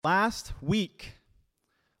Last week,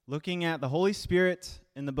 looking at the Holy Spirit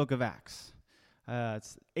in the book of Acts.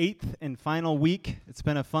 It's eighth and final week. It's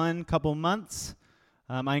been a fun couple months.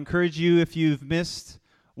 I encourage you, if you've missed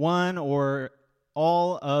one or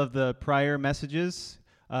all of the prior messages,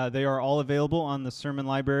 they are all available on the sermon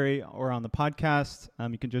library or on the podcast.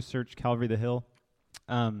 You can just search Calvary the Hill.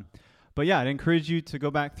 But yeah, I'd encourage you to go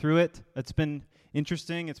back through it. It's been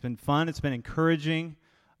interesting. It's been fun. It's been encouraging.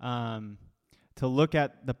 To look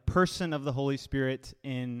at the person of the Holy Spirit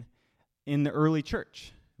in the early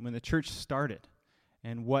church, when the church started,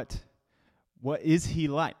 and what is he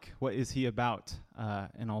like? What is he about?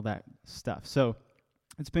 And all that stuff. So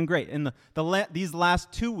it's been great. In these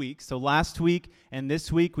last 2 weeks, so last week and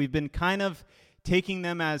this week, we've been kind of taking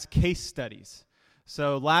them as case studies.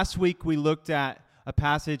 So last week we looked at a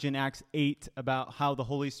passage in Acts 8 about how the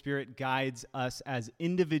Holy Spirit guides us as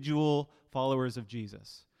individual followers of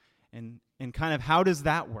Jesus. And kind of how does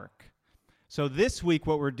that work? So this week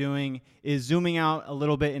what we're doing is zooming out a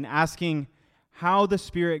little bit and asking how the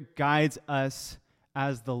Spirit guides us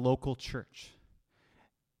as the local church.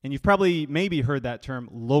 And you've probably maybe heard that term,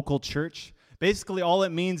 local church. Basically all it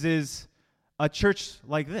means is a church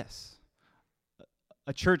like this.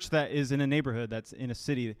 A church that is in a neighborhood, that's in a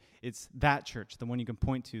city. It's that church, the one you can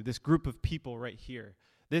point to, this group of people right here.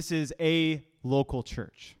 This is a local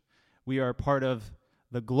church. We are part of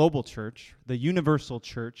the global church, the universal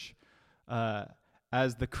church,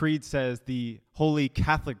 as the creed says, the Holy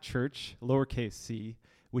Catholic Church, lowercase c,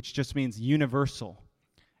 which just means universal.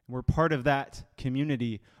 We're part of that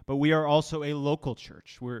community, but we are also a local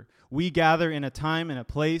church. We gather in a time, in a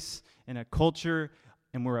place, in a culture,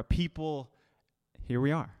 and we're a people. Here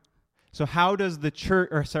we are. So how does the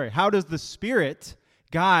Spirit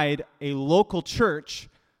guide a local church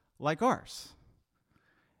like ours?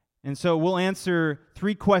 And so we'll answer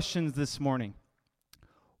 3 questions this morning.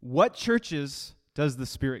 What churches does the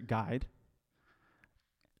Spirit guide?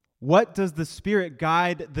 What does the Spirit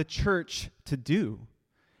guide the church to do?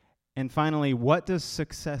 And finally, what does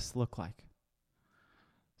success look like?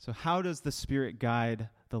 So how does the Spirit guide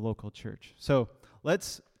the local church? So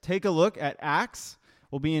let's take a look at Acts.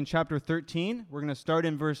 We'll be in chapter 13. We're going to start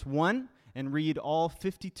in verse 1 and read all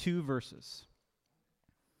 52 verses.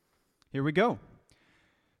 Here we go.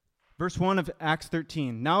 Verse 1 of Acts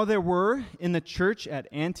 13. Now there were in the church at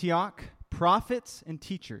Antioch prophets and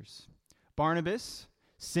teachers: Barnabas,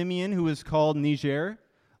 Simeon, who was called Niger,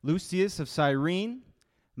 Lucius of Cyrene,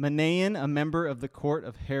 Manaen, a member of the court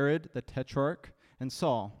of Herod the Tetrarch, and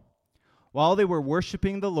Saul. While they were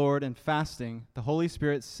worshiping the Lord and fasting, the Holy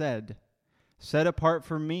Spirit said, "Set apart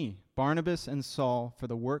for me Barnabas and Saul for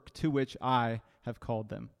the work to which I have called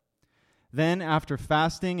them." Then, after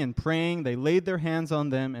fasting and praying, they laid their hands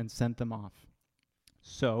on them and sent them off.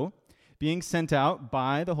 So, being sent out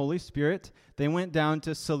by the Holy Spirit, they went down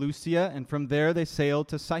to Seleucia, and from there they sailed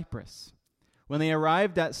to Cyprus. When they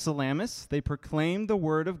arrived at Salamis, they proclaimed the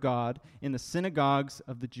word of God in the synagogues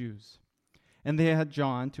of the Jews. And they had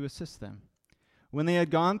John to assist them. When they had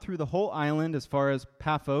gone through the whole island as far as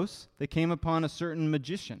Paphos, they came upon a certain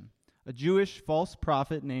magician, a Jewish false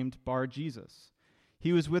prophet named Bar-Jesus.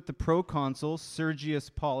 He was with the proconsul Sergius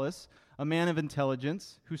Paulus, a man of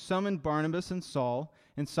intelligence, who summoned Barnabas and Saul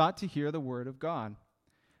and sought to hear the word of God.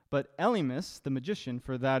 But Elymas, the magician,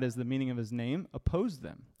 for that is the meaning of his name, opposed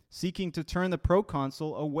them, seeking to turn the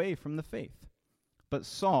proconsul away from the faith. But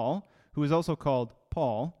Saul, who is also called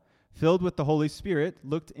Paul, filled with the Holy Spirit,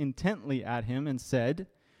 looked intently at him and said,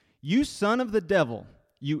 "You son of the devil,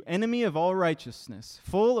 you enemy of all righteousness,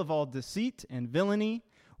 full of all deceit and villainy,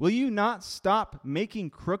 will you not stop making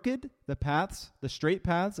crooked the straight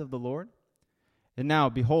paths of the Lord? And now,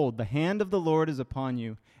 behold, the hand of the Lord is upon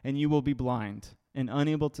you, and you will be blind and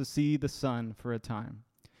unable to see the sun for a time."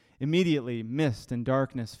 Immediately, mist and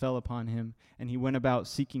darkness fell upon him, and he went about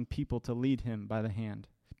seeking people to lead him by the hand.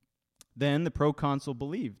 Then the proconsul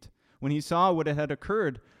believed when he saw what had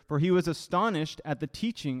occurred, for he was astonished at the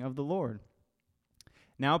teaching of the Lord.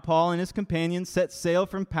 Now Paul and his companions set sail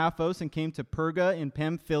from Paphos and came to Perga in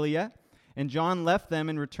Pamphylia, and John left them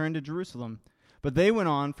and returned to Jerusalem. But they went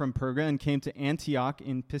on from Perga and came to Antioch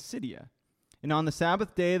in Pisidia. And on the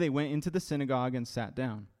Sabbath day they went into the synagogue and sat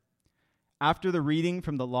down. After the reading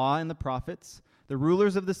from the law and the prophets, the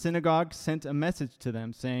rulers of the synagogue sent a message to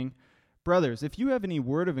them, saying, "Brothers, if you have any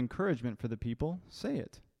word of encouragement for the people, say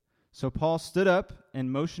it." So Paul stood up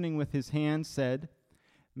and motioning with his hand said,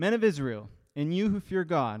 "Men of Israel, and you who fear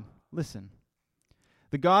God, listen.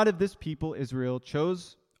 The God of this people, Israel,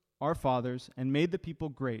 chose our fathers and made the people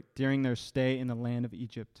great during their stay in the land of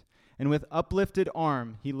Egypt. And with uplifted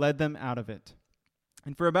arm he led them out of it.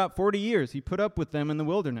 And for about 40 years he put up with them in the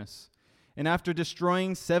wilderness. And after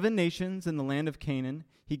destroying 7 nations in the land of Canaan,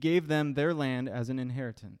 he gave them their land as an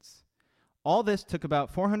inheritance. All this took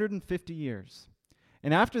about 450 years.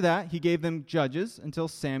 And after that he gave them judges until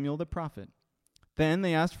Samuel the prophet. Then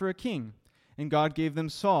they asked for a king, and God gave them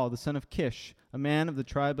Saul the son of Kish, a man of the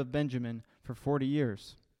tribe of Benjamin, for 40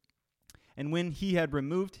 years. And when he had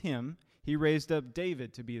removed him, he raised up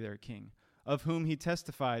David to be their king, of whom he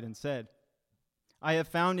testified and said, I have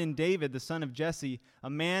found in David the son of Jesse a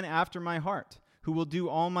man after my heart, who will do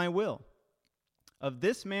all my will. Of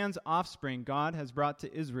this man's offspring God has brought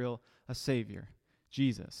to Israel a Savior,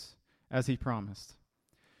 Jesus, as he promised.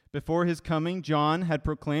 Before his coming, John had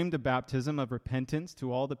proclaimed a baptism of repentance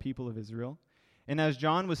to all the people of Israel. And as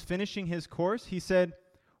John was finishing his course, he said,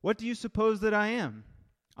 What do you suppose that I am?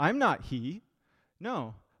 I'm not he.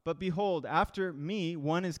 No, but behold, after me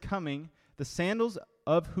one is coming, the sandals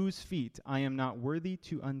of whose feet I am not worthy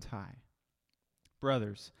to untie.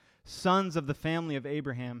 Brothers, sons of the family of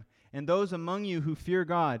Abraham, and those among you who fear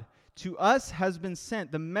God, to us has been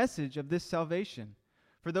sent the message of this salvation.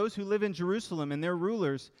 For those who live in Jerusalem and their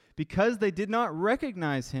rulers, because they did not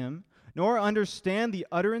recognize him, nor understand the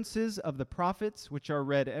utterances of the prophets, which are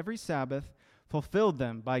read every Sabbath, fulfilled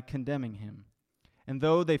them by condemning him. And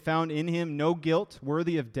though they found in him no guilt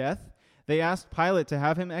worthy of death, they asked Pilate to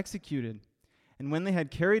have him executed. And when they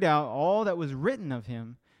had carried out all that was written of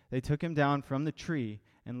him, they took him down from the tree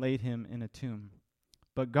and laid him in a tomb.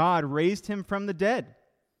 But God raised him from the dead.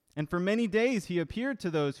 And for many days he appeared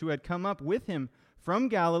to those who had come up with him from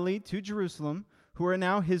Galilee to Jerusalem, who are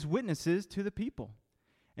now his witnesses to the people.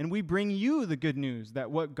 And we bring you the good news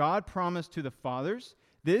that what God promised to the fathers,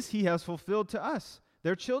 this he has fulfilled to us,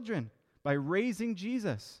 their children, by raising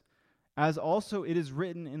Jesus. As also it is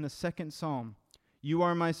written in the 2nd Psalm, You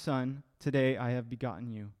are my son, today I have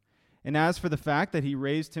begotten you. And as for the fact that he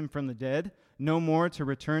raised him from the dead, no more to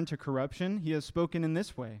return to corruption, he has spoken in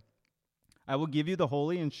this way, I will give you the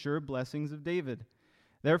holy and sure blessings of David.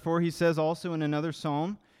 Therefore he says also in another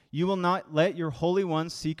psalm, You will not let your Holy One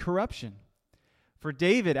see corruption. For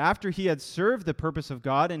David, after he had served the purpose of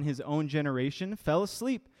God in his own generation, fell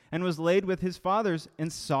asleep and was laid with his fathers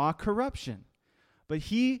and saw corruption. But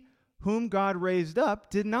he whom God raised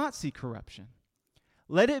up did not see corruption.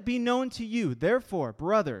 Let it be known to you, therefore,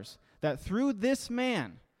 brothers, that through this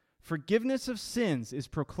man forgiveness of sins is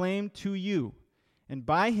proclaimed to you, and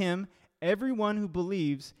by him everyone who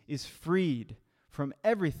believes is freed from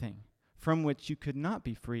everything from which you could not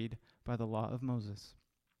be freed by the law of Moses.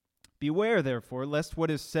 Beware, therefore, lest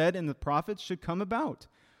what is said in the prophets should come about.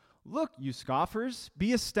 Look, you scoffers,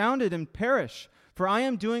 be astounded and perish, for I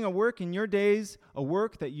am doing a work in your days, a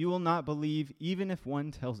work that you will not believe, even if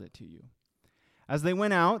one tells it to you. As they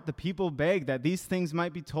went out, the people begged that these things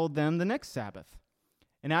might be told them the next Sabbath.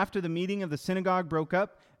 And after the meeting of the synagogue broke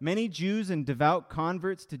up, many Jews and devout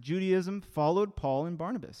converts to Judaism followed Paul and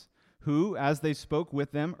Barnabas, who, as they spoke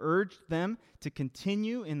with them, urged them to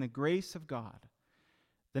continue in the grace of God.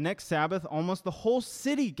 The next Sabbath, almost the whole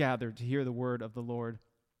city gathered to hear the word of the Lord.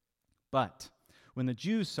 But when the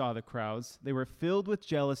Jews saw the crowds, they were filled with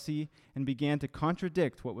jealousy and began to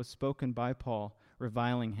contradict what was spoken by Paul,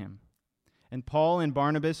 reviling him. And Paul and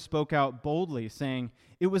Barnabas spoke out boldly, saying,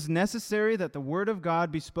 It was necessary that the word of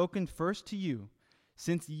God be spoken first to you.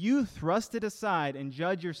 Since you thrust it aside and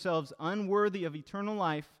judge yourselves unworthy of eternal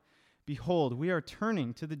life, behold, we are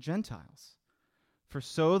turning to the Gentiles. For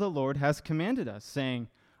so the Lord has commanded us, saying,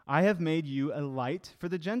 I have made you a light for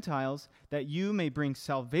the Gentiles, that you may bring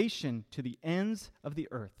salvation to the ends of the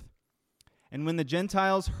earth. And when the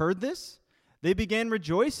Gentiles heard this, they began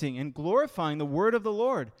rejoicing and glorifying the word of the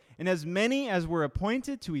Lord, and as many as were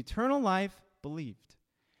appointed to eternal life believed.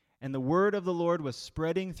 And the word of the Lord was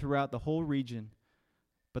spreading throughout the whole region.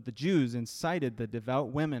 But the Jews incited the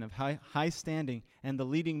devout women of high standing and the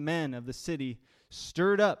leading men of the city,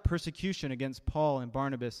 stirred up persecution against Paul and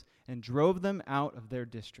Barnabas, and drove them out of their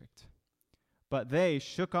district. But they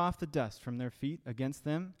shook off the dust from their feet against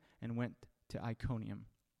them and went to Iconium.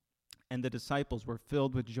 And the disciples were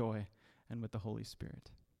filled with joy and with the Holy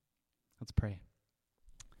Spirit. Let's pray.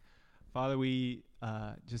 Father, we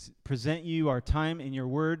just present you our time in your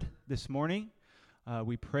word this morning.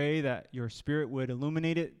 We pray that your Spirit would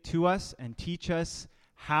illuminate it to us and teach us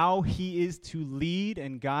how he is to lead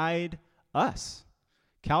and guide us,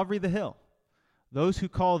 Calvary the Hill, those who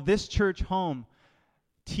call this church home.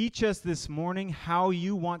 Teach us this morning how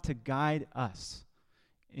you want to guide us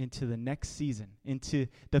into the next season, into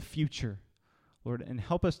the future, Lord, and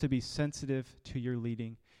help us to be sensitive to your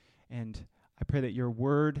leading. And I pray that your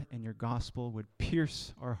word and your gospel would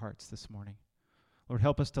pierce our hearts this morning. Lord,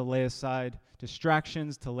 help us to lay aside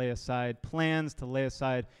distractions, to lay aside plans, to lay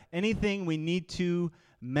aside anything we need to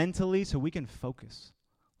mentally so we can focus,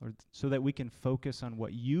 Lord, so that we can focus on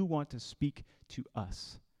what you want to speak to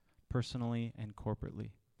us personally and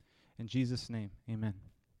corporately. In Jesus' name, amen.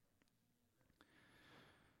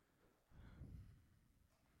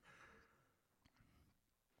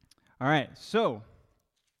 All right, so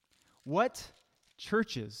what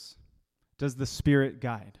churches does the Spirit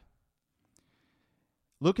guide?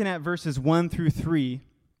 Looking at verses 1 through 3,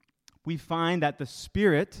 we find that the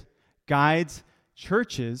Spirit guides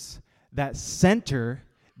churches that center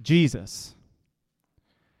Jesus.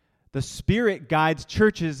 The Spirit guides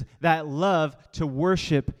churches that love to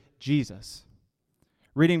worship Jesus.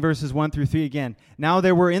 Reading verses 1 through 3 again. Now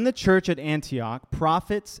there were in the church at Antioch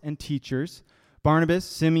prophets and teachers, Barnabas,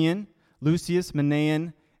 Simeon, Lucius,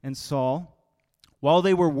 Manaen, and Saul. While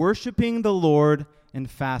they were worshiping the Lord and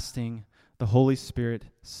fasting, the Holy Spirit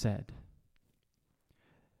said.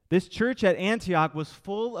 This church at Antioch was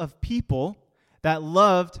full of people that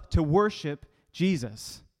loved to worship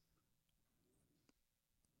Jesus.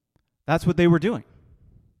 That's what they were doing.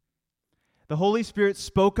 The Holy Spirit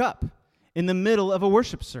spoke up in the middle of a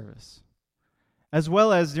worship service, as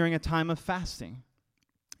well as during a time of fasting.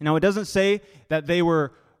 Now, it doesn't say that they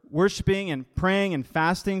were worshiping and praying and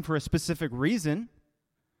fasting for a specific reason.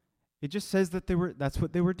 It just says that that's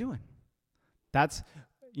what they were doing. That's,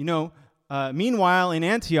 meanwhile in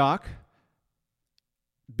Antioch,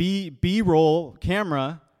 B-roll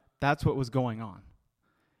camera, that's what was going on.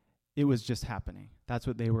 It was just happening. That's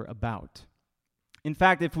what they were about. In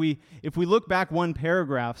fact, if we look back one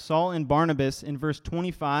paragraph, Saul and Barnabas in verse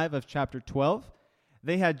 25 of chapter 12,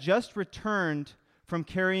 they had just returned from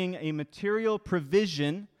carrying a material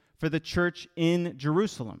provision for the church in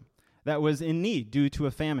Jerusalem that was in need due to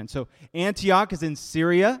a famine. So Antioch is in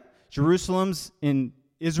Syria, Jerusalem's in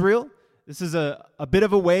Israel. This is a bit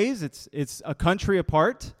of a ways. It's a country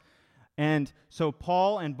apart. And so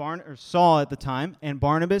Saul at the time and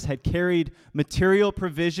Barnabas had carried material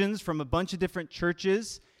provisions from a bunch of different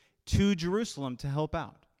churches to Jerusalem to help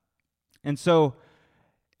out. And so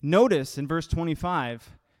notice in verse 25,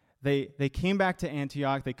 they came back to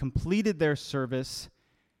Antioch, they completed their service,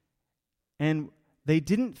 and they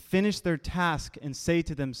didn't finish their task and say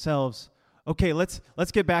to themselves, okay, let's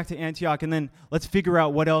get back to Antioch and then let's figure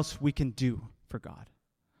out what else we can do for God.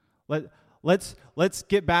 Let's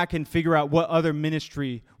get back and figure out what other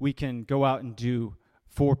ministry we can go out and do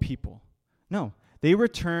for people. No, they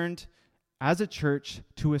returned as a church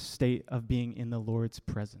to a state of being in the Lord's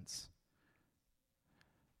presence.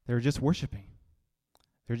 They were just worshiping.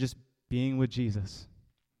 They're just being with Jesus.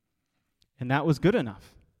 And that was good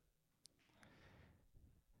enough.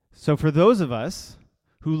 So for those of us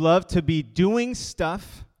who love to be doing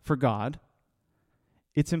stuff for God,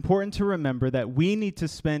 it's important to remember that we need to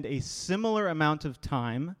spend a similar amount of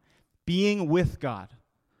time being with God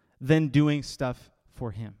than doing stuff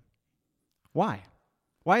for Him. Why?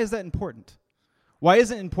 Why is that important? Why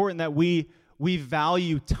is it important that we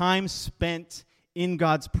value time spent in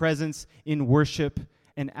God's presence, in worship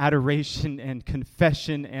and adoration and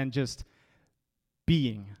confession and just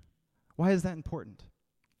being? Why is that important?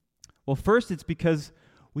 Well, first, it's because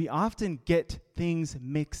we often get things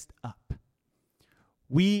mixed up.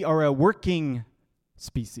 We are a working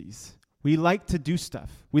species. We like to do stuff.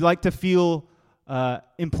 We like to feel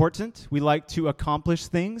important. We like to accomplish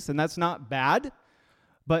things, and that's not bad.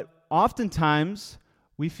 But oftentimes,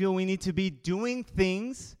 we feel we need to be doing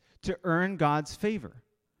things to earn God's favor.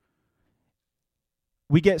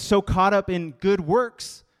 We get so caught up in good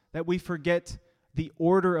works that we forget the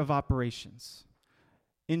order of operations.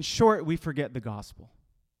 In short, we forget the gospel.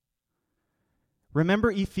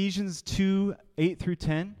 Remember Ephesians 2, 8 through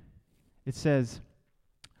 10? It says,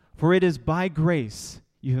 "For it is by grace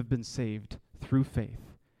you have been saved through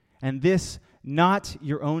faith, and this not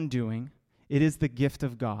your own doing, it is the gift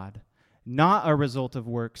of God, not a result of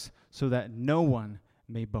works, so that no one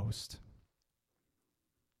may boast."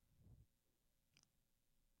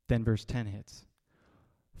 Then verse 10 hits.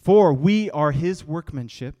 "For we are His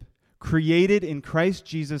workmanship, created in Christ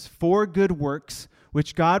Jesus for good works,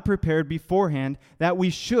 which God prepared beforehand that we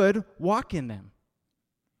should walk in them."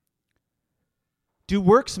 Do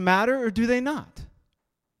works matter or do they not?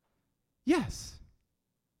 Yes.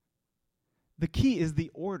 The key is the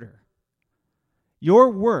order. Your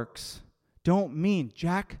works don't mean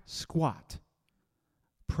jack squat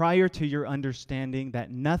prior to your understanding that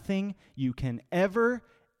nothing you can ever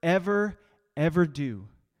do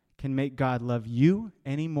can make God love you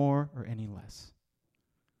any more or any less.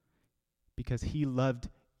 Because He loved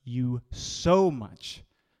you so much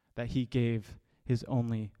that He gave his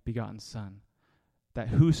only begotten Son, that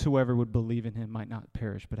whosoever would believe in him might not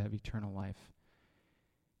perish but have eternal life.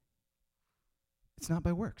 It's not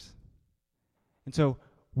by works. And so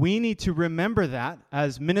we need to remember that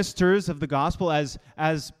as ministers of the gospel, as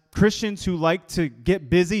Christians who like to get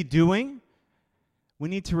busy doing. We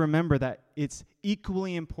need to remember that it's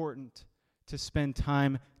equally important to spend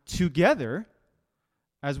time together,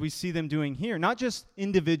 as we see them doing here, not just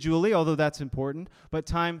individually, although that's important, but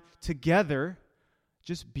time together,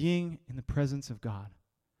 just being in the presence of God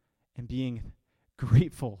and being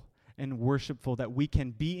grateful and worshipful that we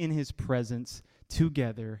can be in his presence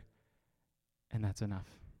together, and that's enough.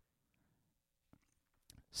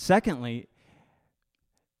 Secondly,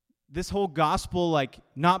 this whole gospel,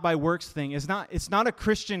 not by works thing, it's not a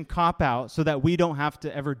Christian cop-out so that we don't have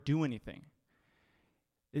to ever do anything.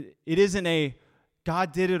 It isn't a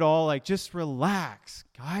God did it all, just relax,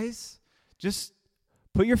 guys. Just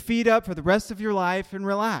put your feet up for the rest of your life and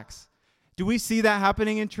relax. Do we see that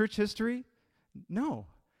happening in church history? No.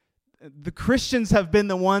 The Christians have been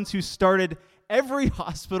the ones who started every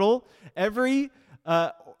hospital,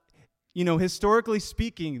 historically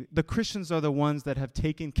speaking, the Christians are the ones that have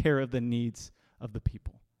taken care of the needs of the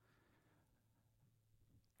people.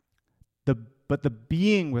 But the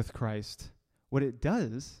being with Christ, what it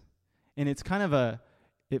does, and it's kind of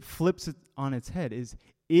it flips it on its head, is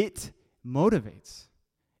it motivates,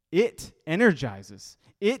 it energizes,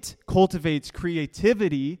 it cultivates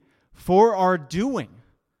creativity for our doing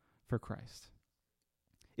for Christ.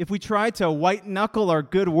 If we try to white knuckle our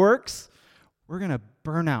good works, we're going to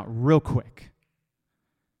burn out real quick.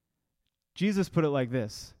 Jesus put it like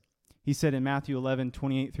this. He said in Matthew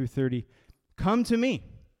 11:28-30, "Come to me,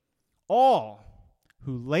 all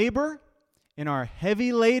who labor and are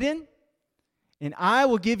heavy laden, and I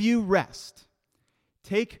will give you rest.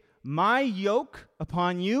 Take my yoke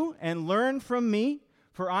upon you and learn from me,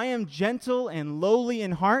 for I am gentle and lowly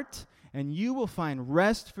in heart, and you will find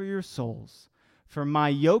rest for your souls. For my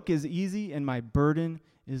yoke is easy and my burden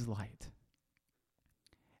is light."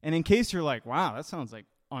 And in case you're like, wow, that sounds like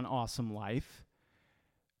an awesome life,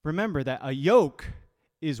 remember that a yoke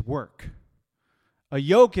is work. A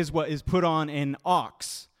yoke is what is put on an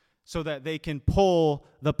ox so that they can pull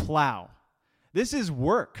the plow. This is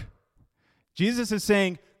work. Jesus is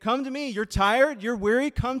saying, come to me. You're tired, you're weary,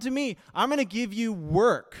 come to me. I'm going to give you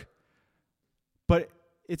work. But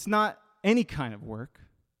it's not any kind of work.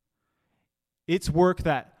 It's work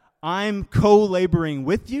that I'm co-laboring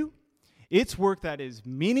with you. It's work that is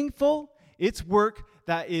meaningful. It's work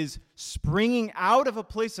that is springing out of a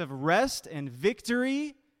place of rest and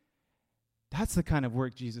victory. That's the kind of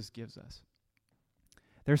work Jesus gives us.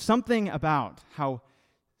 There's something about how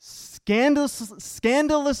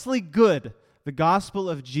scandalously good the gospel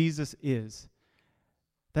of Jesus is,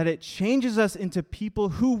 that it changes us into people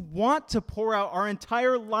who want to pour out our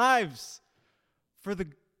entire lives for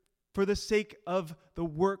the sake of the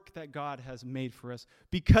work that God has made for us,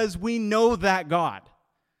 because we know that God.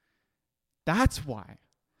 That's why.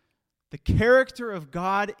 The character of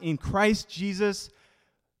God in Christ Jesus,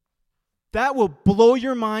 that will blow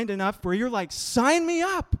your mind enough where you're like, sign me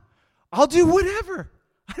up. I'll do whatever.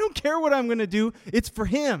 I don't care what I'm going to do. It's for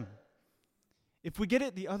him. If we get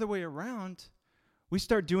it the other way around, we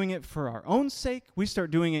start doing it for our own sake. We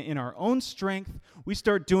start doing it in our own strength. We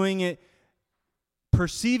start doing it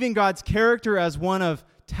perceiving God's character as one of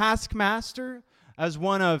taskmaster, as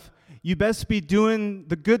one of, you best be doing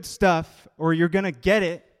the good stuff or you're going to get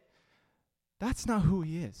it. That's not who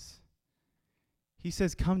he is. He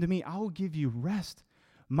says, come to me, I will give you rest.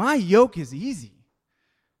 My yoke is easy.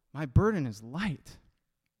 My burden is light.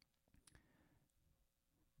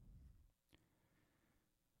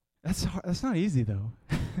 That's not easy, though.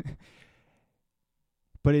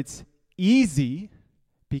 But it's easy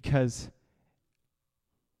because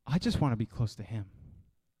I just want to be close to him.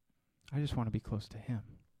 I just want to be close to him.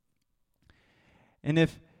 And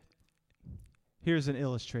here's an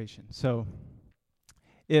illustration. So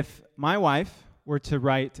if my wife were to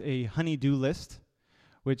write a honey-do list,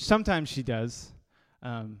 which sometimes she does,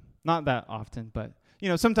 not that often, but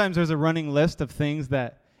sometimes there's a running list of things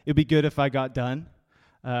that it'd be good if I got done.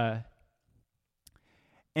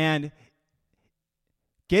 And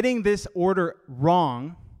getting this order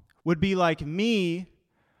wrong would be like me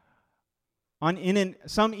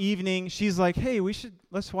some evening. She's like, "Hey,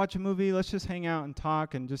 let's watch a movie. Let's just hang out and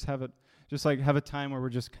talk and just have a time where we're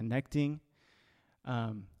just connecting."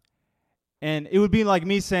 And it would be like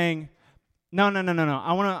me saying, "No.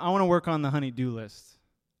 I want to work on the honey-do list.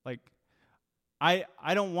 Like, I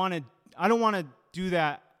don't want to do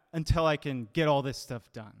that until I can get all this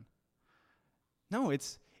stuff done." No,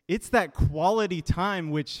 it's it's that quality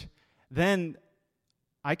time which then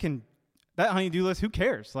that honey-do list, who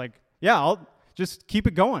cares? Like, yeah, I'll just keep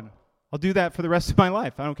it going. I'll do that for the rest of my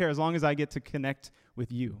life. I don't care as long as I get to connect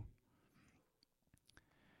with you.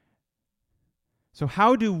 So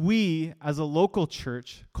how do we as a local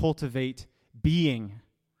church cultivate being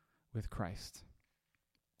with Christ?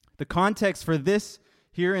 The context for this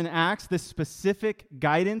here in Acts, this specific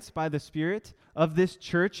guidance by the Spirit of this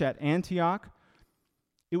church at Antioch,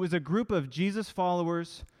 it was a group of Jesus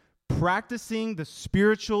followers practicing the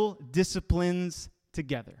spiritual disciplines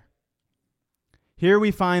together. Here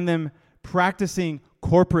we find them practicing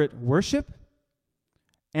corporate worship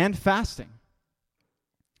and fasting.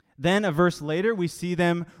 Then a verse later, we see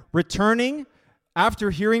them returning,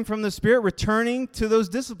 after hearing from the Spirit, returning to those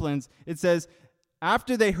disciplines. It says,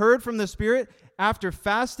 after they heard from the Spirit, after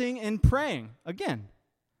fasting and praying again.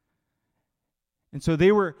 And so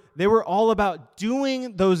they were all about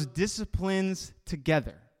doing those disciplines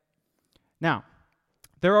together. Now,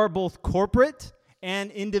 there are both corporate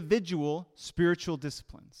and individual spiritual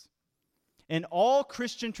disciplines. And all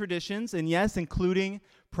Christian traditions, and yes, including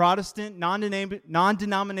Protestant,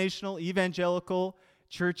 non-denominational, evangelical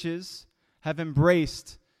churches, have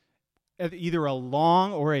embraced either a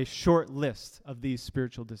long or a short list of these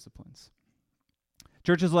spiritual disciplines.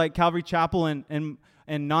 Churches like Calvary Chapel and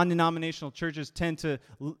non-denominational churches tend to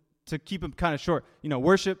keep them kind of short.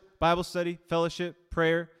 Worship, Bible study, fellowship,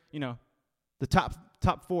 prayer, the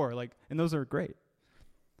top four, and those are great.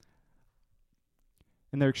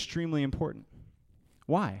 And they're extremely important.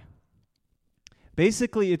 Why?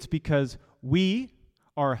 Basically, it's because we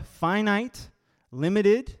are finite,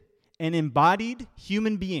 limited, and embodied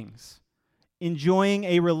human beings enjoying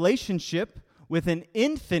a relationship with an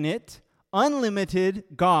infinite, unlimited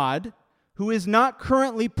God who is not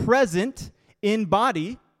currently present in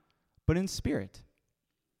body, but in spirit.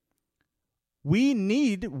 We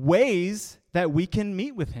need ways that we can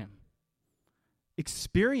meet with him,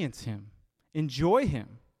 experience him, enjoy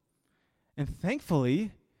him. And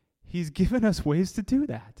thankfully, he's given us ways to do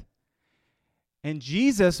that. And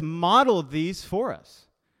Jesus modeled these for us.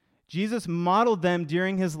 Jesus modeled them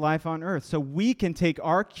during his life on earth. So we can take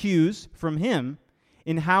our cues from him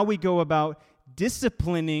in how we go about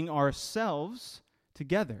disciplining ourselves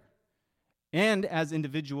together and as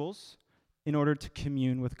individuals in order to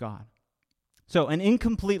commune with God. So an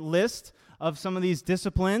incomplete list of some of these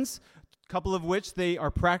disciplines, a couple of which they are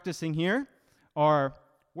practicing here, are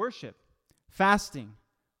worship, fasting,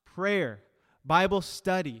 prayer, Bible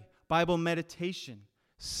study, Bible meditation,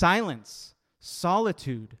 silence,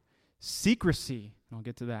 solitude, secrecy, and I'll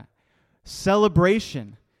get to that,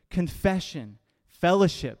 celebration, confession,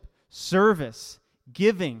 fellowship, service,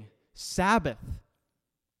 giving, Sabbath.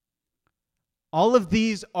 All of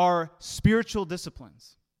these are spiritual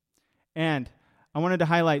disciplines. And I wanted to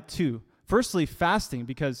highlight two. Firstly, fasting,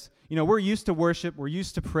 because, we're used to worship, we're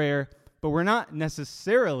used to prayer, but we're not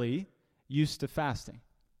necessarily used to fasting.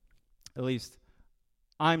 At least,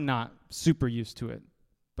 I'm not super used to it,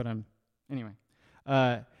 but anyway.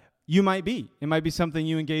 You might be. It might be something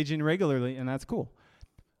you engage in regularly, and that's cool.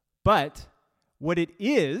 But what it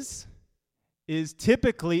is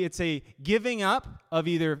typically it's a giving up of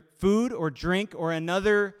either food or drink or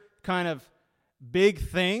another kind of big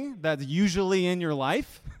thing that's usually in your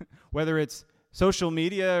life, whether it's social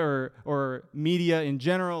media or media in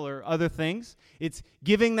general or other things. It's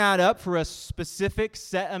giving that up for a specific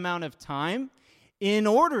set amount of time in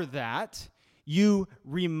order that you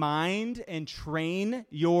remind and train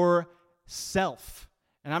yourself.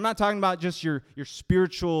 And I'm not talking about just your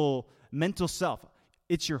spiritual, mental self.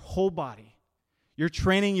 It's your whole body. You're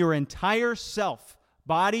training your entire self,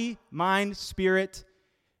 body, mind, spirit,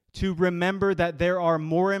 to remember that there are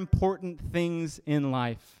more important things in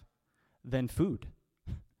life than food,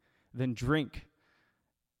 than drink,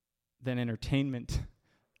 than entertainment,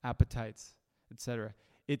 appetites, etc.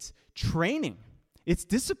 It's training. It's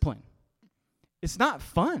discipline. It's not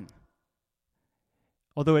fun.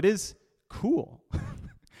 Although it is cool.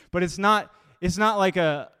 But it's not like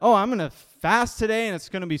I'm going to fast today and it's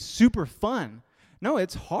going to be super fun. No,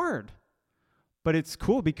 it's hard. But it's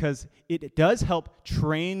cool because it does help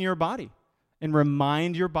train your body and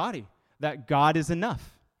remind your body that God is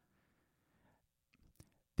enough.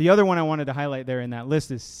 The other one I wanted to highlight there in that list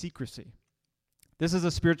is secrecy. This is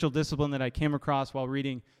a spiritual discipline that I came across while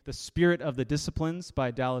reading The Spirit of the Disciplines by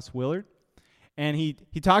Dallas Willard. And he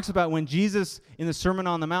talks about when Jesus in the Sermon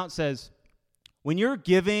on the Mount says, when you're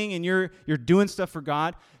giving and you're doing stuff for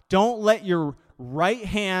God, don't let your right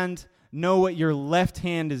hand know what your left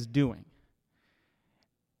hand is doing.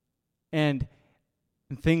 And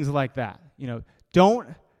things like that. Don't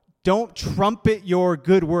don't trumpet your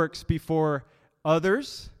good works before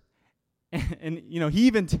others. And he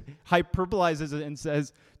even hyperbolizes it and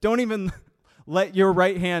says, don't even let your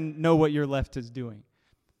right hand know what your left is doing.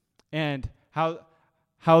 And how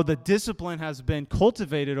the discipline has been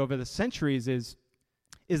cultivated over the centuries is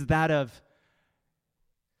that of,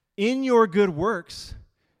 in your good works,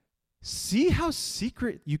 see how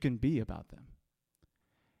secret you can be about them.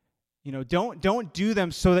 Don't do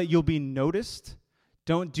them so that you'll be noticed.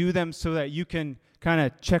 Don't do them so that you can kind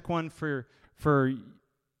of check one for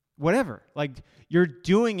whatever. Like, you're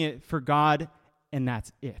doing it for God, and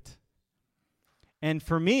that's it. And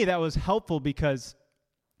for me, that was helpful because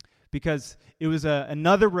it was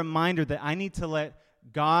another reminder that I need to let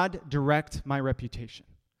God direct my reputation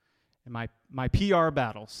and my PR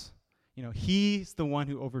battles. He's the one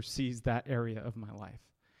who oversees that area of my life.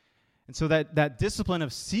 And so that discipline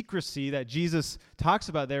of secrecy that Jesus talks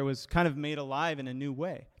about there was kind of made alive in a new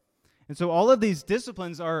way. And so all of these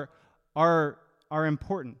disciplines are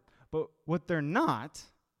important. But what they're not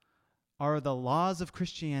are the laws of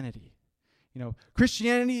Christianity.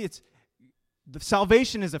 Christianity, the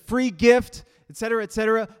salvation is a free gift, et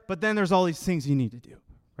cetera, but then there's all these things you need to do,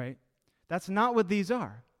 right? That's not what these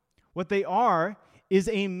are. What they are is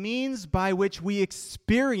a means by which we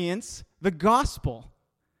experience the gospel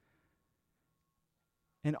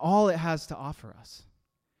and all it has to offer us.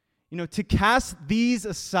 To cast these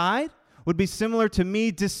aside would be similar to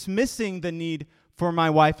me dismissing the need for my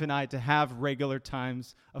wife and I to have regular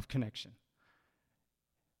times of connection.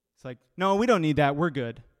 It's like, no, we don't need that. We're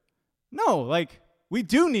good. No, we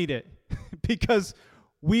do need it because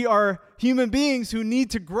we are human beings who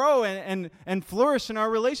need to grow and flourish in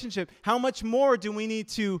our relationship. How much more do we need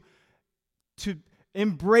to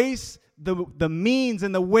embrace the means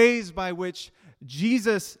and the ways by which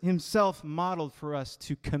Jesus himself modeled for us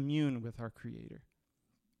to commune with our Creator?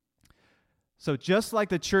 So just like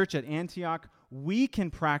the church at Antioch, we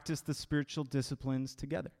can practice the spiritual disciplines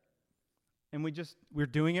together. And we're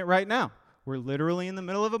doing it right now. We're literally in the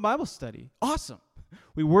middle of a Bible study. Awesome.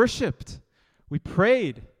 We worshiped. We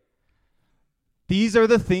prayed. These are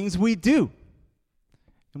the things we do.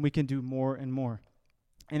 And we can do more and more.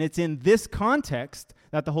 And it's in this context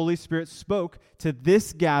that the Holy Spirit spoke to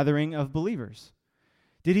this gathering of believers.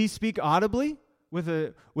 Did he speak audibly with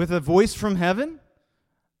a voice from heaven?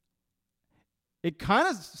 It kind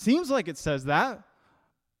of seems like it says that,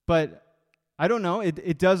 but I don't know.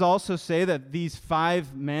 It does also say that these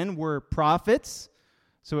 5 men were prophets,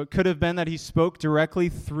 so it could have been that he spoke directly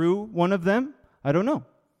through one of them. I don't know.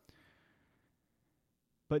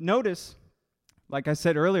 But notice, like I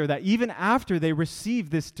said earlier, that even after they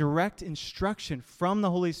received this direct instruction from the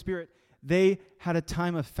Holy Spirit, they had a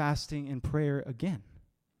time of fasting and prayer again.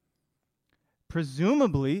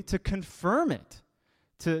 Presumably to confirm it,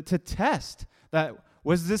 to test that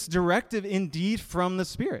was this directive indeed from the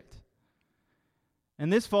Spirit.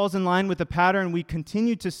 And this falls in line with the pattern we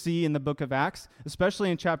continue to see in the book of Acts, especially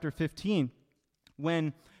in chapter 15,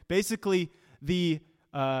 when basically the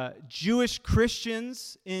Jewish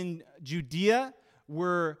Christians in Judea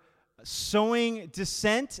were sowing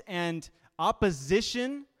dissent and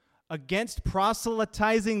opposition against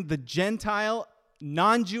proselytizing the Gentile,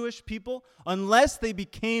 non-Jewish people, unless they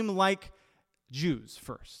became like Jews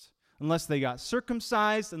first. Unless they got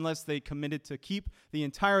circumcised, unless they committed to keep the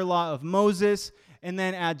entire law of Moses, and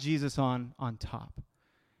then add Jesus on top.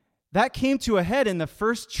 That came to a head in the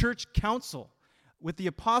first church council with the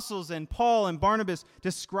apostles and Paul and Barnabas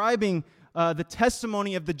describing the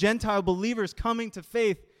testimony of the Gentile believers coming to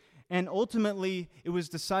faith. And ultimately, it was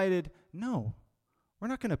decided, no, we're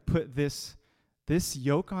not going to put this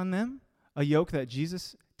yoke on them, a yoke that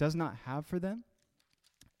Jesus does not have for them.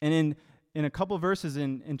 And in a couple verses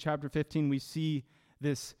in chapter 15, we see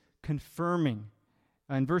this confirming.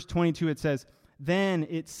 In verse 22, it says, "Then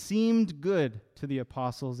it seemed good to the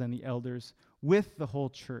apostles and the elders with the whole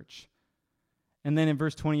church." And then in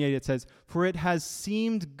verse 28, it says, "For it has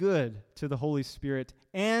seemed good to the Holy Spirit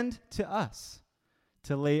and to us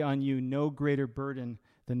to lay on you no greater burden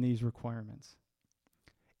than these requirements."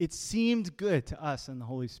 It seemed good to us and the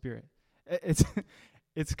Holy Spirit.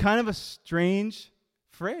 It's kind of a strange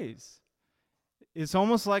phrase. It's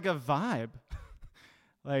almost like a vibe.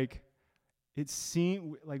 Like, it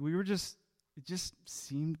seemed like it just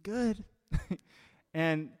seemed good.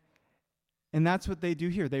 and that's what they do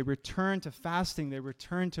here. They return to fasting. They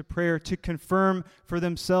return to prayer to confirm for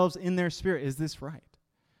themselves in their spirit, is this right?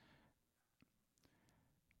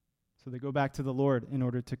 So they go back to the Lord in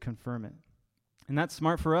order to confirm it. And that's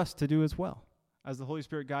smart for us to do as well. As the Holy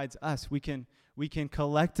Spirit guides us, we can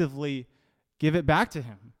collectively give it back to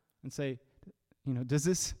him and say, does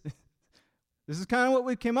this is kind of what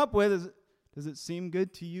we came up with. Does it seem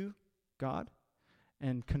good to you, God?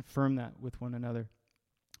 And confirm that with one another.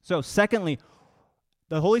 So secondly,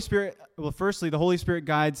 firstly, the Holy Spirit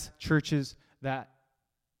guides churches that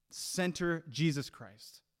center Jesus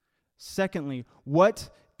Christ. Secondly, what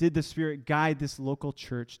did the Spirit guide this local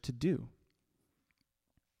church to do?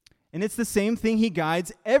 And it's the same thing he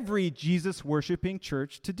guides every Jesus-worshiping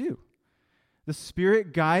church to do. The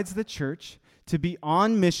Spirit guides the church to be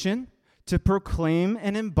on mission, to proclaim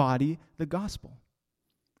and embody the gospel.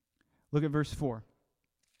 Look at verse 4.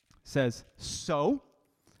 It says, "So,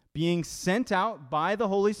 being sent out by the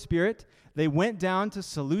Holy Spirit, they went down to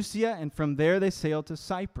Seleucia, and from there they sailed to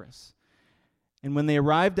Cyprus. And when they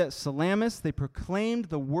arrived at Salamis, they proclaimed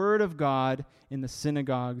the word of God in the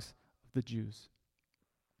synagogues of the Jews."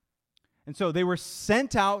 And so they were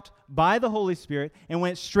sent out by the Holy Spirit and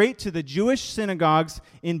went straight to the Jewish synagogues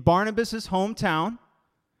in Barnabas' hometown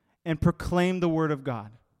and proclaimed the word of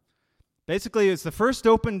God. Basically, it's the first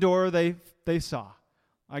open door they saw.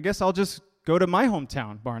 I guess I'll just go to my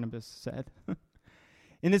hometown, Barnabas said.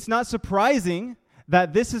 And it's not surprising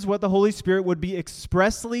that this is what the Holy Spirit would be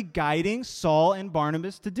expressly guiding Saul and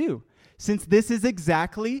Barnabas to do, since this is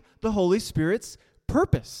exactly the Holy Spirit's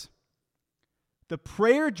purpose. The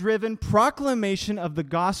prayer-driven proclamation of the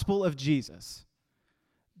gospel of Jesus.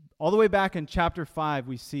 All the way back in chapter 5,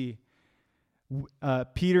 we see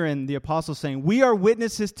Peter and the apostles saying, "We are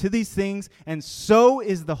witnesses to these things, and so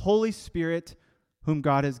is the Holy Spirit whom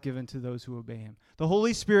God has given to those who obey him." The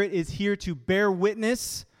Holy Spirit is here to bear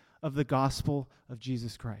witness of the gospel of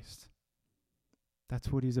Jesus Christ.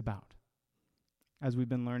 That's what he's about, as we've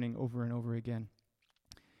been learning over and over again.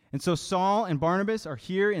 And so Saul and Barnabas are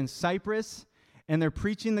here in Cyprus, and they're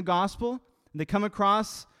preaching the gospel. They come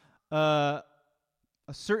across a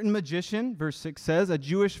certain magician, verse 6 says, a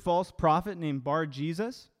Jewish false prophet named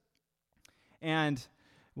Bar-Jesus. And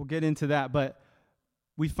we'll get into that, but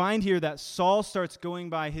we find here that Saul starts going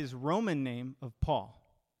by his Roman name of Paul.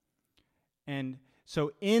 And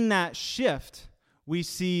so in that shift, we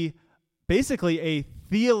see basically a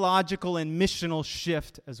theological and missional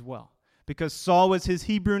shift as well. Because Saul was his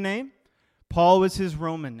Hebrew name, Paul was his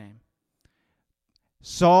Roman name.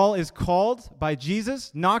 Saul is called by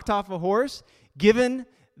Jesus, knocked off a horse, given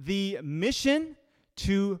the mission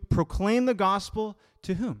to proclaim the gospel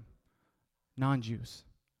to whom? Non-Jews.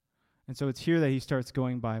 And so it's here that he starts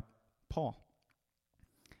going by Paul.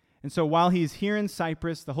 And so while he's here in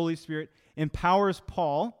Cyprus, the Holy Spirit empowers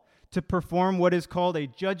Paul to perform what is called a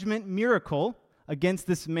judgment miracle against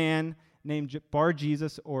this man named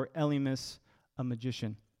Bar-Jesus, or Elymas, a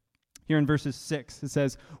magician. Here in verses 6, it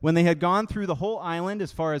says, "When they had gone through the whole island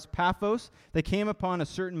as far as Paphos, they came upon a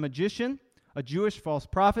certain magician, a Jewish false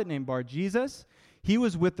prophet named Bar-Jesus. He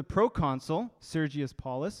was with the proconsul, Sergius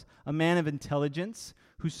Paulus, a man of intelligence,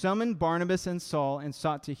 who summoned Barnabas and Saul and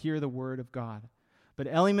sought to hear the word of God. But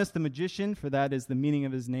Elymas the magician, for that is the meaning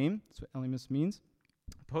of his name," that's what Elymas means,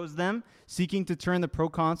 "opposed them, seeking to turn the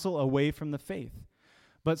proconsul away from the faith.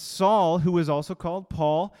 But Saul, who was also called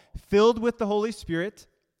Paul, filled with the Holy Spirit,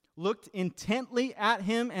 looked intently at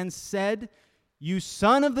him and said, 'You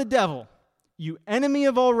son of the devil, you enemy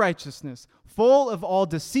of all righteousness, full of all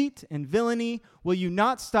deceit and villainy, will you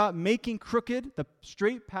not stop making crooked the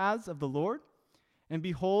straight paths of the Lord? And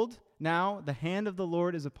behold, now the hand of the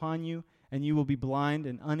Lord is upon you, and you will be blind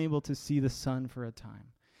and unable to see the sun for a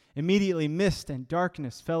time.' Immediately mist and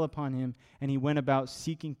darkness fell upon him, and he went about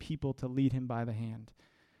seeking people to lead him by the hand.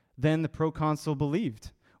 Then the proconsul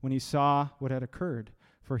believed when he saw what had occurred,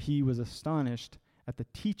 for he was astonished at the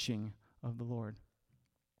teaching of the Lord."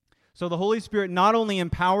 So the Holy Spirit not only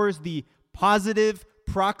empowers the positive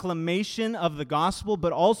proclamation of the gospel,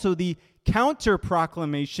 but also the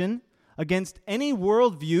counter-proclamation against any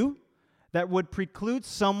worldview that would preclude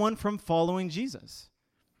someone from following Jesus.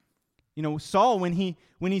 You know, Saul, when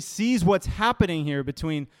he sees what's happening here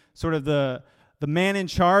between sort of the man in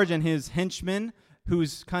charge and his henchman,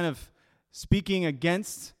 who's kind of speaking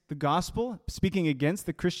against the gospel, speaking against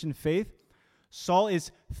the Christian faith, Saul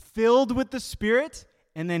is filled with the Spirit,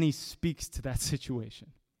 and then he speaks to that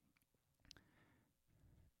situation.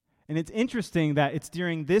 And it's interesting that it's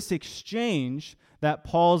during this exchange that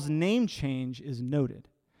Paul's name change is noted.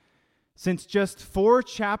 Since just 4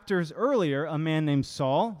 chapters earlier, a man named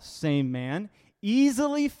Saul, same man,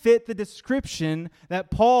 easily fit the description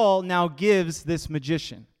that Paul now gives this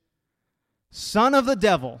magician. Son of the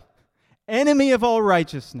devil, enemy of all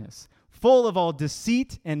righteousness, full of all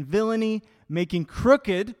deceit and villainy, making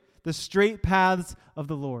crooked the straight paths of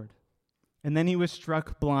the Lord. And then he was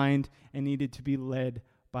struck blind and needed to be led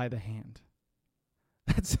by the hand.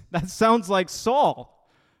 That sounds like Saul.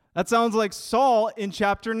 That sounds like Saul in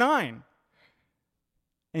chapter 9.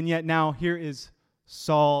 And yet now here is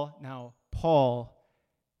Saul, now Paul,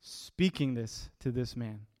 speaking this to this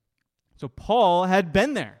man. So Paul had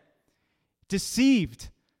been there, deceived,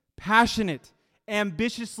 passionate,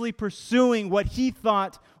 ambitiously pursuing what he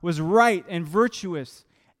thought was right and virtuous,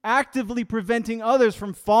 actively preventing others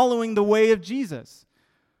from following the way of Jesus.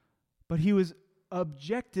 But he was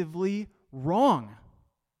objectively wrong.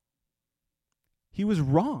 He was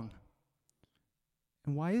wrong.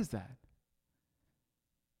 And why is that?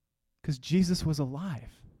 Because Jesus was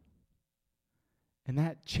alive. And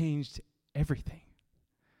that changed everything.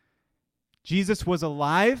 Jesus was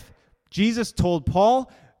alive. Jesus told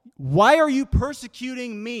Paul, "Why are you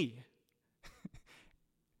persecuting me?"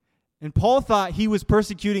 And Paul thought he was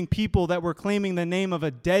persecuting people that were claiming the name of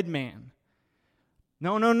a dead man.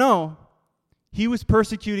 No. He was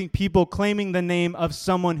persecuting people claiming the name of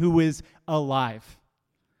someone who is alive.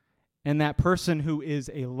 And that person who is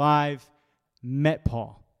alive met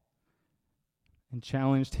Paul and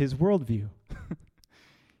challenged his worldview.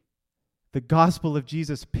 The gospel of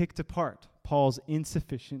Jesus picked apart Paul's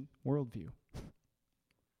insufficient worldview.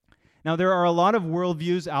 Now, there are a lot of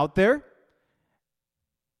worldviews out there,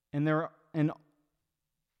 and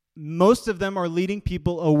most of them are leading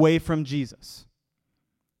people away from Jesus,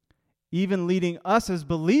 even leading us as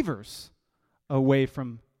believers away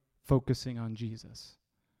from focusing on Jesus.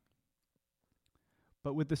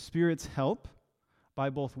 But with the Spirit's help, by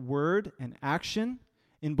both word and action,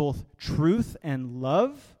 in both truth and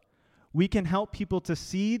love, we can help people to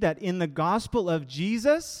see that in the gospel of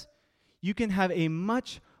Jesus, you can have a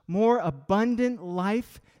much more abundant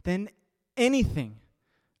life than anything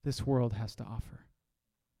this world has to offer.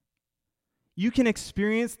 You can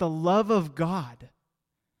experience the love of God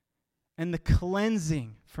and the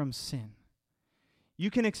cleansing from sin.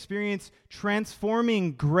 You can experience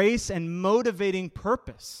transforming grace and motivating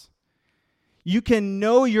purpose. You can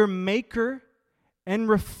know your Maker and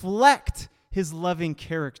reflect His loving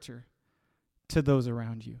character to those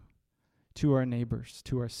around you, to our neighbors,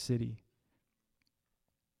 to our city,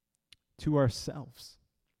 to ourselves.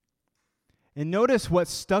 And notice what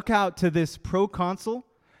stuck out to this proconsul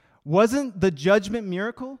wasn't the judgment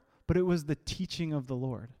miracle, but it was the teaching of the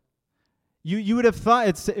Lord. You would have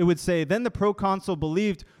thought it would say, then the proconsul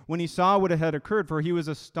believed when he saw what had occurred, for he was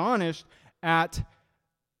astonished at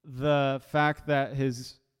the fact that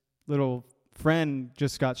his little friend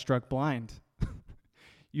just got struck blind.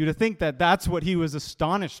 You'd have think that that's what he was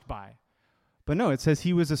astonished by. But no, it says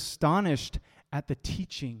he was astonished at the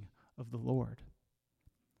teaching of the Lord.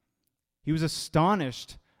 He was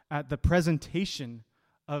astonished at the presentation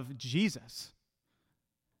of Jesus.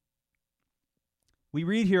 We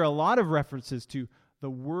read here a lot of references to the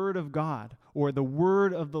Word of God, or the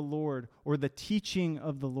Word of the Lord, or the teaching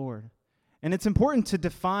of the Lord. And it's important to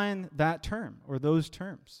define that term, or those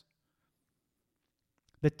terms.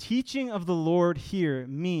 The teaching of the Lord here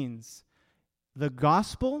means the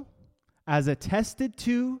gospel as attested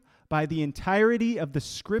to by the entirety of the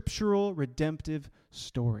scriptural redemptive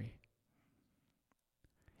story.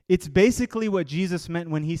 It's basically what Jesus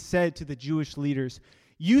meant when he said to the Jewish leaders,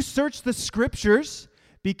 "You search the scriptures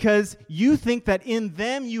because you think that in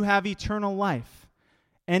them you have eternal life,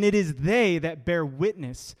 and it is they that bear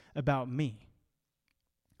witness about me."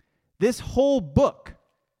 This whole book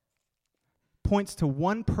points to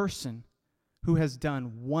one person who has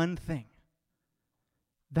done one thing.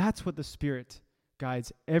 That's what the Spirit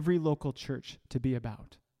guides every local church to be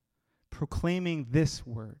about, proclaiming this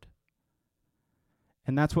word.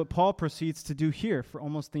 And that's what Paul proceeds to do here for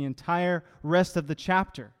almost the entire rest of the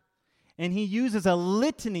chapter. And he uses a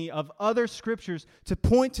litany of other scriptures to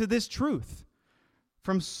point to this truth.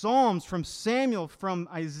 From Psalms, from Samuel, from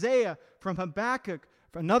Isaiah, from Habakkuk,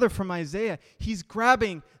 another from Isaiah. He's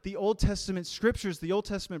grabbing the Old Testament scriptures, the Old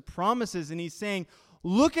Testament promises, and he's saying,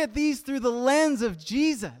 look at these through the lens of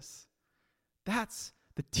Jesus. That's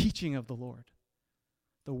the teaching of the Lord,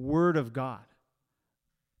 the Word of God,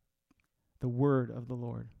 the Word of the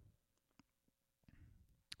Lord.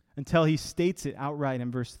 Until he states it outright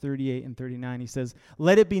in verse 38 and 39. He says,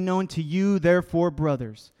 "Let it be known to you, therefore,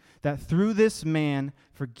 brothers, that through this man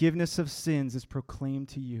forgiveness of sins is proclaimed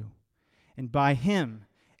to you. And by him,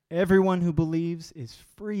 everyone who believes is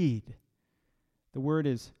freed." The word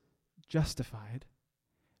is justified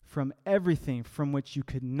from everything from which you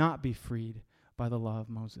could not be freed by the law of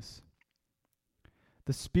Moses.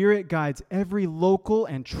 The Spirit guides every local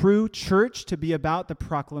and true church to be about the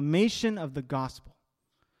proclamation of the gospel.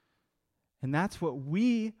 And that's what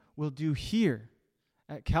we will do here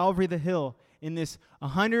at Calvary the Hill in this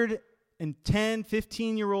 100 10,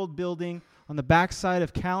 15-year-old building on the backside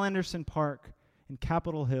of Cal Anderson Park in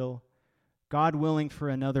Capitol Hill, God willing, for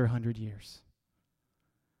another 100 years.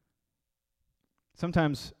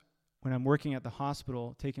 Sometimes when I'm working at the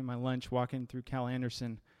hospital, taking my lunch, walking through Cal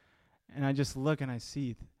Anderson, and I just look and I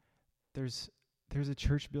see there's a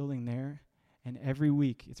church building there, and every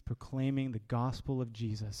week it's proclaiming the gospel of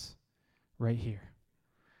Jesus right here.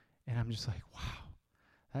 And I'm just like, wow,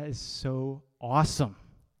 that is so awesome.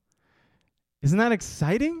 Isn't that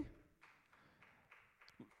exciting?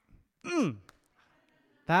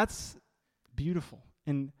 That's beautiful.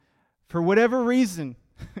 And for whatever reason,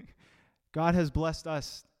 God has blessed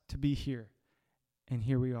us to be here. And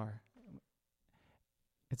here we are.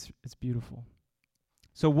 It's beautiful.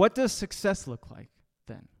 So what does success look like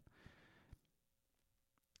then?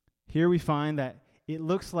 Here we find that it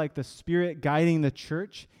looks like the Spirit guiding the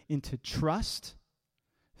church into trust,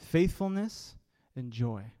 faithfulness, and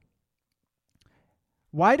joy.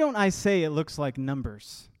 Why don't I say it looks like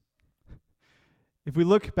numbers? If we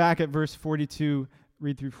look back at verse 42,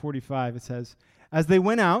 read through 45, it says, "As they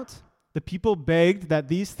went out, the people begged that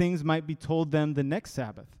these things might be told them the next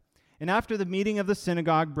Sabbath. And after the meeting of the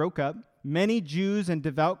synagogue broke up, many Jews and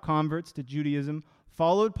devout converts to Judaism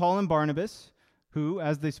followed Paul and Barnabas, who,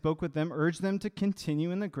 as they spoke with them, urged them to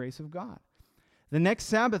continue in the grace of God. The next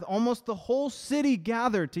Sabbath, almost the whole city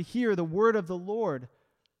gathered to hear the word of the Lord.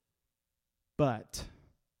 But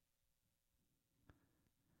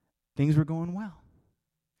things were going well.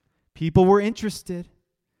 People were interested.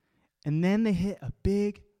 And then they hit a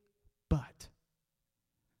big but.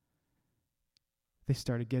 They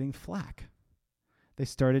started getting flack. They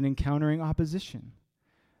started encountering opposition.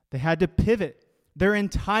 They had to pivot their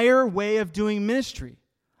entire way of doing ministry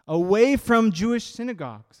away from Jewish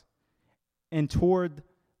synagogues and toward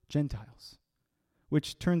Gentiles,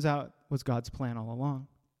 which turns out was God's plan all along.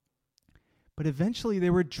 But eventually they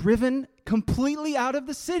were driven completely out of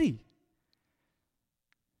the city.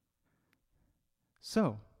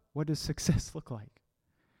 So, what does success look like?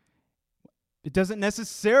 It doesn't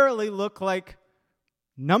necessarily look like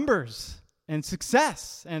numbers and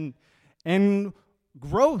success and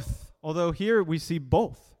growth, although here we see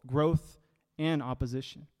both growth and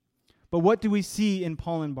opposition. But what do we see in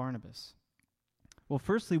Paul and Barnabas? Well,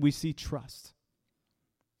 firstly, we see trust.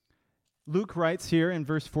 Luke writes here in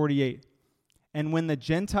verse 48, "And when the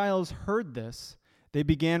Gentiles heard this, they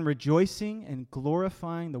began rejoicing and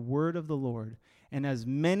glorifying the word of the Lord, and as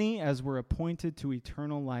many as were appointed to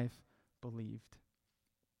eternal life believed."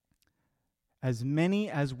 As many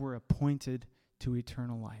as were appointed to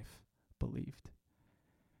eternal life believed.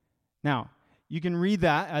 Now, you can read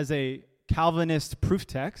that as a Calvinist proof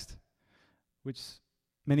text, which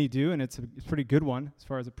many do, and it's a pretty good one as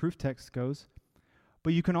far as a proof text goes.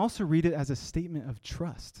 But you can also read it as a statement of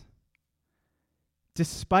trust.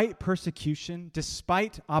 Despite persecution,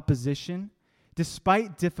 despite opposition,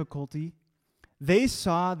 despite difficulty, they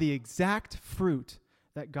saw the exact fruit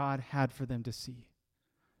that God had for them to see.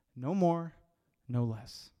 No more, no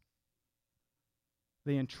less.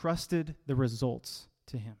 They entrusted the results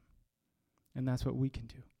to Him. And that's what we can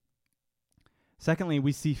do. Secondly,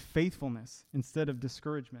 we see faithfulness instead of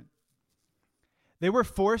discouragement. They were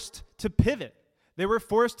forced to pivot. They were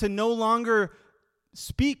forced to no longer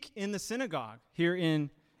speak in the synagogue here in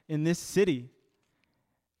this city.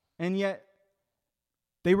 And yet,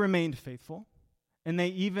 they remained faithful. And they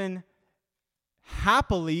even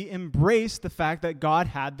happily embraced the fact that God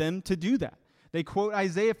had them to do that. They quote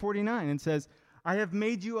Isaiah 49 and says, "I have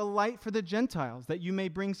made you a light for the Gentiles, that you may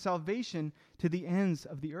bring salvation to the ends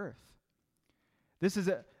of the earth." This is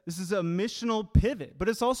a missional pivot, but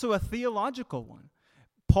it's also a theological one.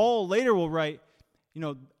 Paul later will write,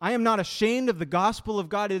 "I am not ashamed of the gospel of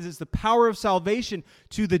God. It is the power of salvation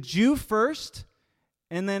to the Jew first,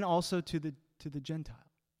 and then also to the Gentile."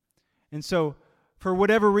 And so, for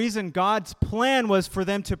whatever reason, God's plan was for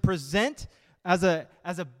them to present as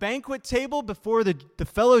a banquet table before the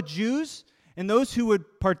fellow Jews, and those who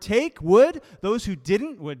would partake would, those who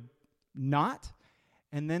didn't would not,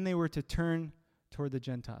 and then they were to turn toward the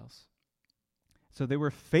Gentiles. So they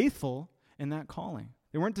were faithful in that calling.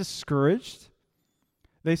 They weren't discouraged.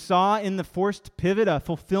 They saw in the forced pivot a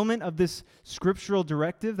fulfillment of this scriptural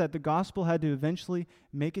directive that the gospel had to eventually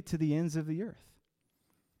make it to the ends of the earth.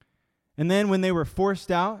 And then when they were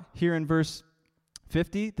forced out, here in verse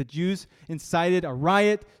 50, the Jews incited a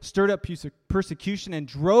riot, stirred up persecution, and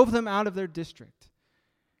drove them out of their district.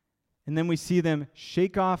 And then we see them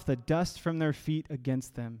shake off the dust from their feet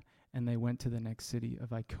against them, and they went to the next city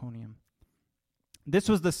of Iconium. This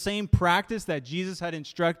was the same practice that Jesus had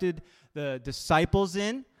instructed the disciples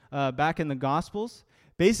in back in the Gospels.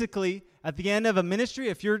 basically, at the end of a ministry,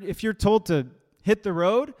 if you're told to hit the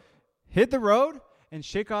road and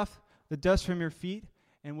shake off the dust from your feet.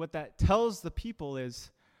 And what that tells the people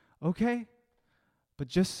is, okay, but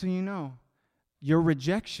just so you know, your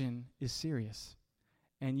rejection is serious,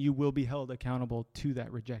 and you will be held accountable to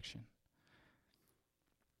that rejection.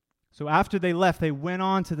 So after they left, they went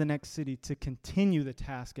on to the next city to continue the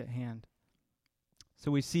task at hand.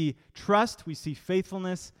 So we see trust, we see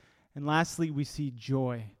faithfulness, and lastly, we see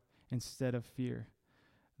joy instead of fear.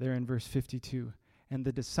 There in verse 52. And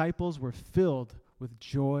the disciples were filled with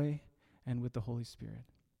joy and with the Holy Spirit.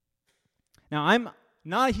 Now, I'm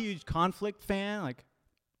not a huge conflict fan,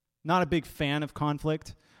 not a big fan of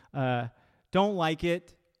conflict. Don't like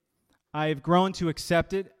it. I've grown to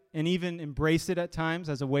accept it and even embrace it at times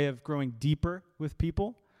as a way of growing deeper with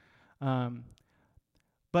people.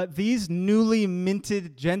 But these newly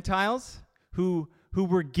minted Gentiles who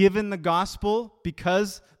were given the gospel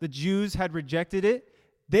because the Jews had rejected it,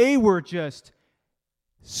 they were just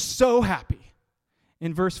so happy.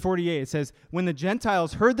 In verse 48, it says, when the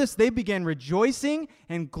Gentiles heard this, they began rejoicing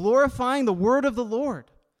and glorifying the word of the Lord.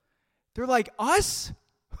 They're like, us?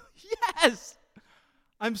 Yes!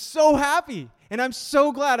 I'm so happy. And I'm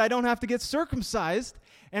so glad I don't have to get circumcised.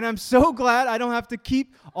 And I'm so glad I don't have to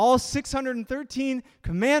keep all 613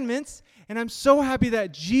 commandments. And I'm so happy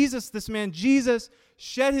that this man Jesus,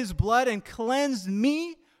 shed his blood and cleansed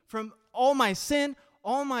me from all my sin,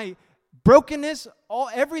 all my brokenness,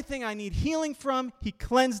 everything I need healing from. He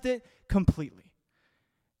cleansed it completely.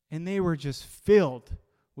 And they were just filled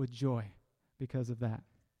with joy because of that.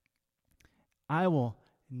 I will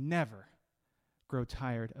never grow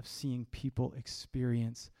tired of seeing people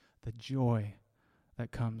experience the joy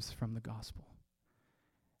that comes from the gospel.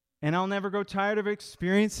 And I'll never grow tired of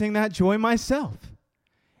experiencing that joy myself.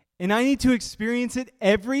 And I need to experience it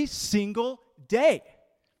every single day,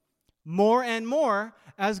 more and more,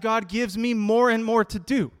 as God gives me more and more to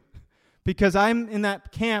do, because I'm in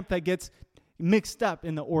that camp that gets mixed up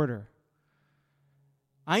in the order.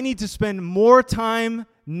 I need to spend more time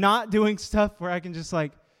not doing stuff where I can just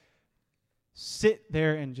sit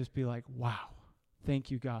there and just be like, wow,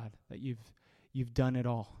 thank you, God, that you've done it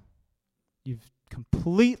all. You've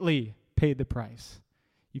completely paid the price.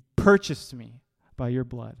 You purchased me by your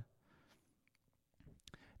blood.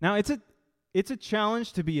 Now, it's a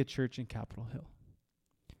challenge to be a church in Capitol Hill.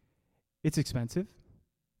 It's expensive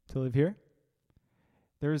to live here.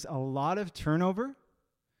 There's a lot of turnover.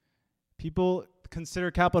 People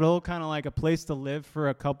consider Capitol Hill kind of like a place to live for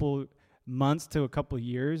a couple months to a couple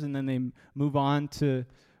years, and then they move on to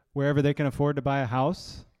wherever they can afford to buy a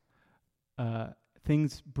house.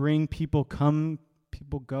 Things bring people, come,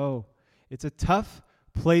 people go. It's a tough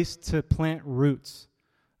place to plant roots.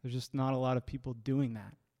 There's just not a lot of people doing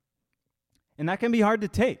that. And that can be hard to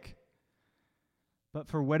take. But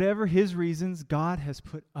for whatever his reasons, God has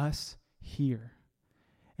put us here.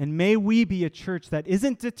 And may we be a church that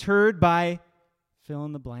isn't deterred by fill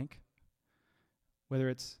in the blank, whether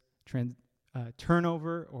it's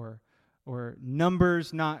turnover or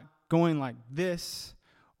numbers not going like this,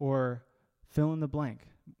 or fill in the blank.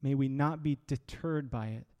 May we not be deterred by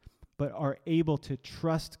it, but are able to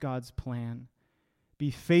trust God's plan, be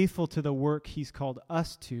faithful to the work he's called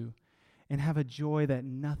us to, and have a joy that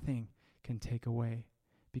nothing can take away,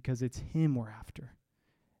 because it's him we're after.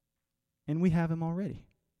 And we have him already.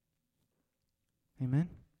 Amen?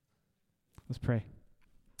 Let's pray.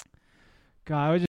 God, I would just